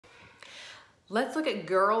Let's look at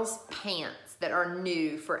girls' pants that are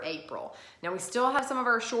new for April. Now we still have some of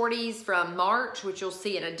our shorties from March, which you'll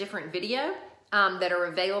see in a different video, that are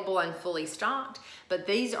available and fully stocked, but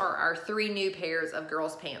these are our 3 new pairs of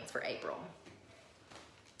girls' pants for April.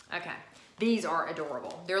 Okay, these are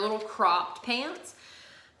adorable. They're little cropped pants.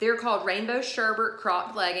 They're called Rainbow Sherbet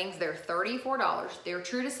cropped leggings. They're $34. They're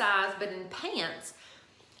true to size, but in pants,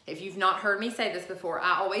 if you've not heard me say this before,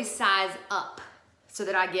 I always size up so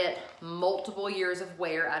that I get multiple years of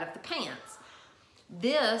wear out of the pants.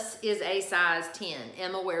 This is a size 10.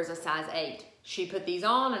 Emma wears a size 8. She put these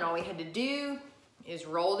on and all we had to do is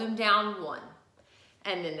roll them down 1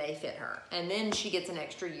 and then they fit her. And then she gets an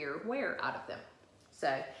extra year of wear out of them.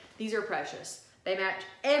 So these are precious. They match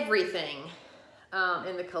everything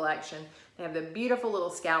in the collection. They have the beautiful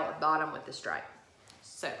little scallop bottom with the stripe.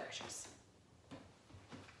 So precious.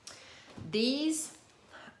 These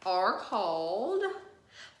are called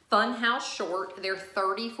Funhouse Short. They're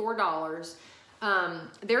 $34.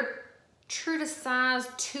 They're true to size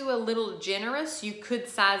 2, a little generous. You could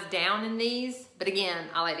size down in these, but again,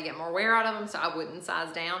 I like to get more wear out of them, so I wouldn't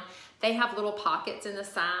size down. They have little pockets in the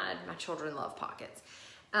side. My children love pockets.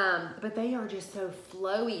 But they are just so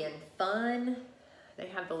flowy and fun. They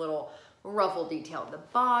have the little ruffle detail at the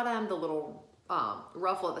bottom, the little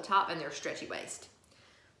ruffle at the top, and their stretchy waist.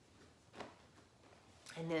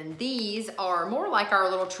 And then these are more like our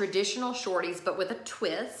little traditional shorties, but with a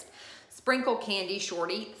twist. Sprinkle Candy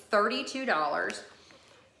Shorty, $32.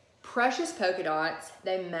 Precious polka dots.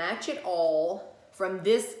 They match it all from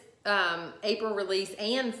this April release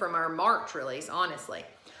and from our March release, honestly.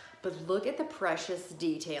 But look at the precious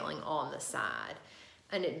detailing on the side.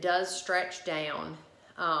 And it does stretch down.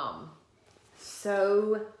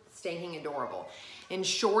 So stinking adorable. In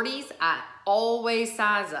shorties, I always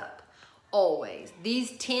size up. Always.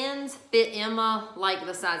 These 10s fit Emma like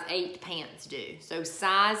the size 8 pants do. So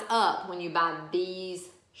size up when you buy these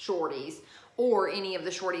shorties or any of the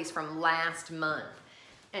shorties from last month.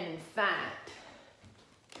 And in fact,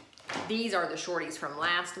 these are the shorties from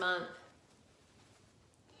last month.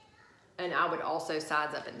 And I would also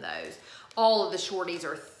size up in those. All of the shorties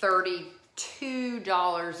are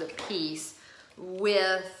 $32 a piece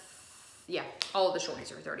with, yeah, all of the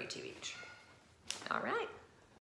shorties are $32 each. All right.